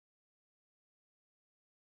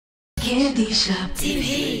Candy Shop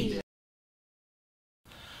TV.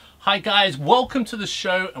 Hi guys, welcome to the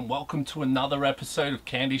show and welcome to another episode of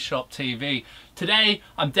Candy Shop TV. Today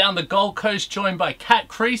I'm down the Gold Coast joined by Kat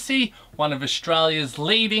Creasey, one of Australia's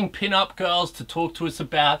leading pin-up girls, to talk to us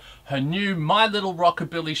about her new My Little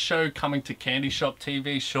Rockabilly show coming to Candy Shop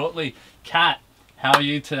TV shortly. Kat, how are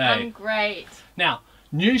you today? I'm great. Now,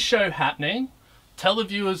 new show happening. Tell the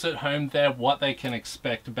viewers at home there what they can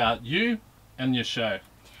expect about you and your show.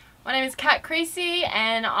 My name is Kat Creasey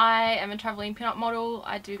and I am a travelling pin-up model.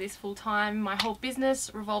 I do this full time. My whole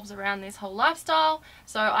business revolves around this whole lifestyle.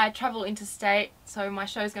 So I travel interstate. So my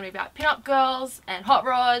show is going to be about pin-up girls and hot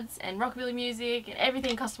rods and rockabilly music and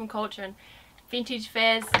everything custom culture and vintage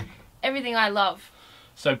fairs. Everything I love.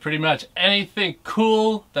 So pretty much anything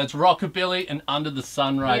cool that's rockabilly and under the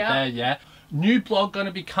sun right there, yeah. New blog going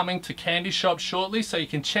to be coming to Candy Shop shortly, so you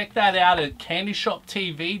can check that out at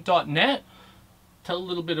candyshoptv.net. Tell a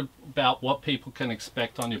little bit about what people can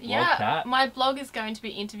expect on your blog, Kat. My blog is going to be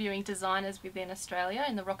interviewing designers within Australia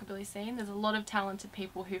in the rockabilly scene. There's a lot of talented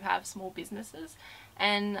people who have small businesses,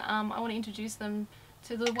 and I want to introduce them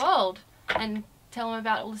to the world and tell them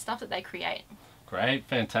about all the stuff that they create. Great,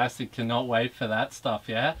 fantastic. Cannot wait for that stuff,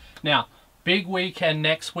 yeah? Now, big weekend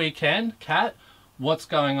next weekend. Kat, what's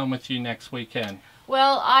going on with you next weekend?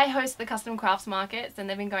 Well, I host the custom crafts markets and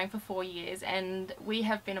they've been going for 4 years, and we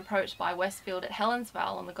have been approached by Westfield at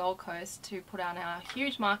Helensvale on the Gold Coast to put on our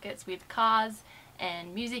huge markets with cars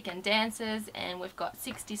and music and dances, and we've got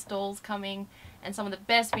 60 stalls coming and some of the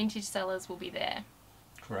best vintage sellers will be there.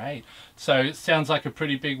 Great. So it sounds like a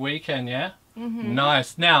pretty big weekend, yeah? Mm-hmm.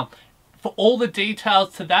 Nice. Now, for all the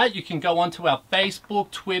details to that, you can go onto our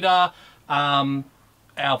Facebook, Twitter, our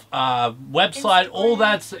website, all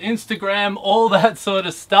that's Instagram, all that sort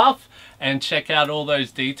of stuff, and check out all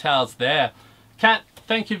those details there. Kat,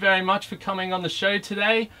 thank you very much for coming on the show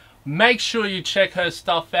today. Make sure you check her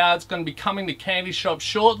stuff out. It's going to be coming to Candy Shop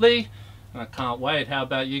shortly, and I can't wait. How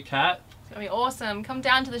about you, Kat? It's going to be awesome. Come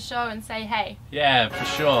down to the show and say hey. Yeah, for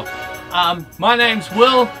sure. My name's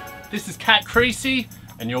Will. This is Kat Creasey,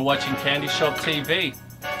 and you're watching Candy Shop TV.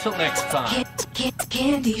 Till next time.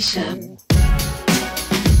 Candy Shop.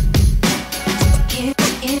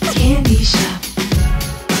 Candy Shop.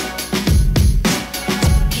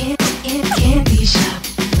 Candy Shop.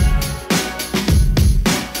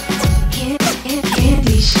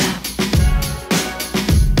 Candy Shop.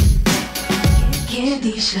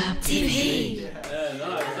 Candy Shop TV. Yeah,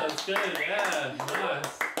 nice. That's good. Yeah, nice.